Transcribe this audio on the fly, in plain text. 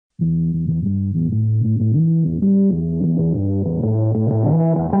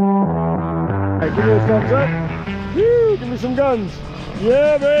right, give me a thumbs up. Woo, give me some guns.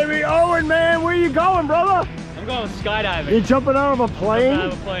 Yeah, baby. Owen, man, where you going, brother? I'm going skydiving. You jumping out of a plane? Out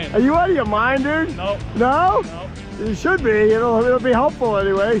of a plane. Are you out of your mind, dude? Nope. No? Nope. You should be. It'll be helpful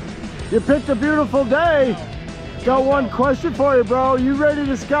anyway. You picked a beautiful day. No. Got one question for you, bro. You ready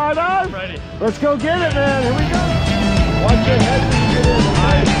to skydive? I'm ready. Let's go get it, man. Here we go. Watch your head when you get in. All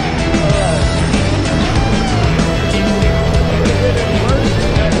right.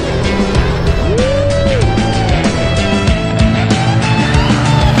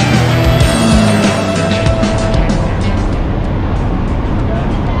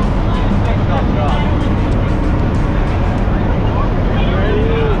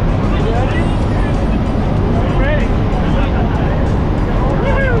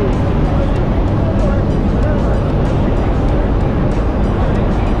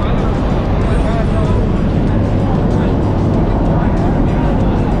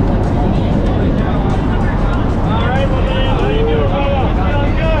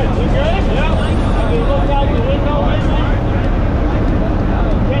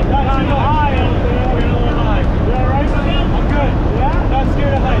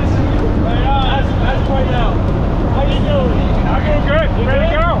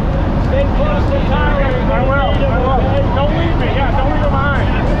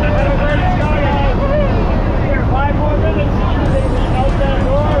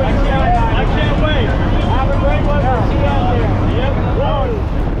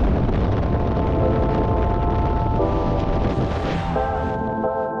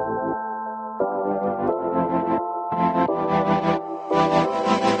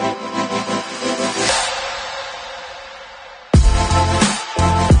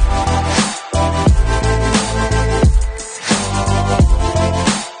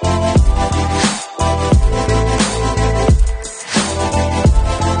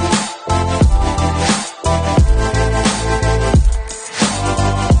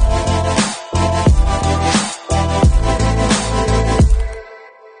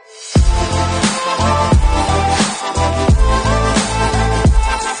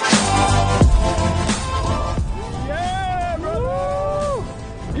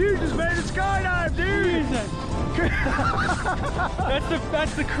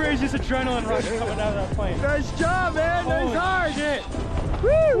 That's the craziest adrenaline rush coming out of that plane. Nice job, man. Nice hard. Shit. Woo!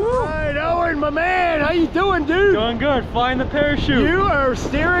 All right, Owen, my man, how you doing, dude? Doing good. Flying the parachute. You are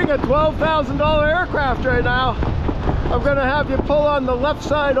steering a $12,000 aircraft right now. I'm gonna have you pull on the left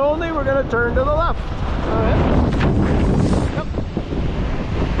side only. We're gonna turn to the left. All right. Yep.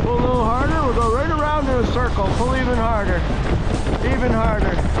 Pull a little harder. We'll go right around in a circle. Pull even harder. Even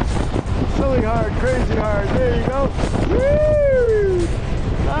harder. Silly hard, crazy hard. There you go. Woo!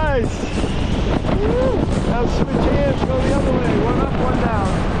 Nice. Woo! Now switch hands, go the other way. One up, one down.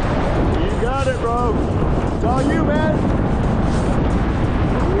 You got it, bro. It's all you, man.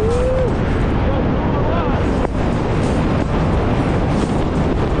 Woo!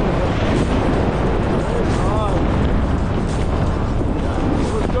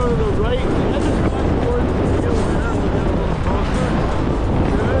 Let's go to the right. Head is back towards the hill there. We'll get a little closer.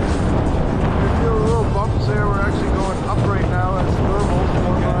 Good. We feel a little bumps there. We're actually going up right now. That's thermals,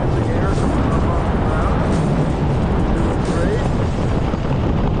 more lines of air coming up off the ground. Doing great.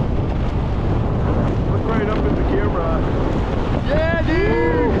 Look right up at the camera. Yeah,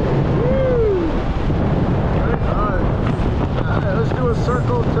 dude! Woo! Right on. Alright, let's do a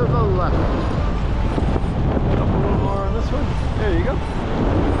circle to the left. Up a little more on this one. There you go.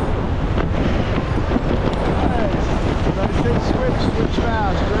 Nice. Nice big switch. Switch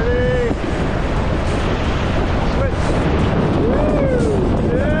fast. Ready? Switch. Woo!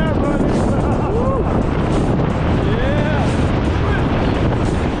 Yeah, buddy. Woo! Yeah.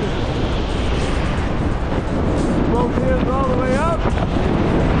 Switch. Both hands all the way up.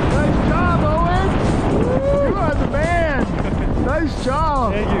 Nice job, Owen. Woo! You are the man. Nice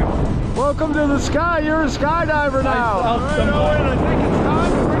job. Thank you. Welcome to the sky. You're a skydiver now. All right, Owen, I think it's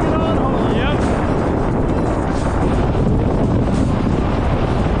time to bring it on home. Yep.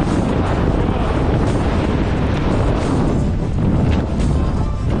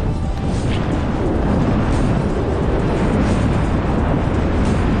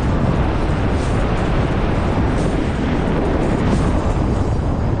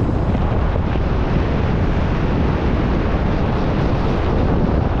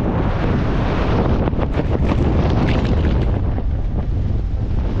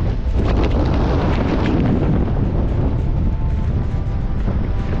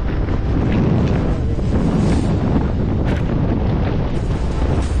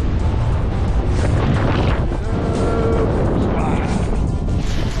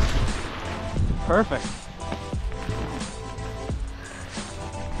 Perfect.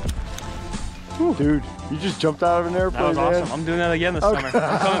 Dude, you just jumped out of an airplane, That was awesome. man. I'm doing that again this summer.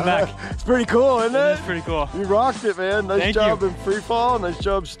 I'm coming back. It's pretty cool, isn't it? It's pretty cool. You rocked it, man. Nice Thank job you. in free fall. Nice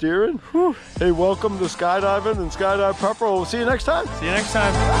job steering. Whew. Hey, welcome to skydiving and Skydive Pepperell. We'll see you next time. See you next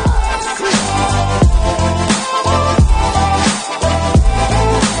time.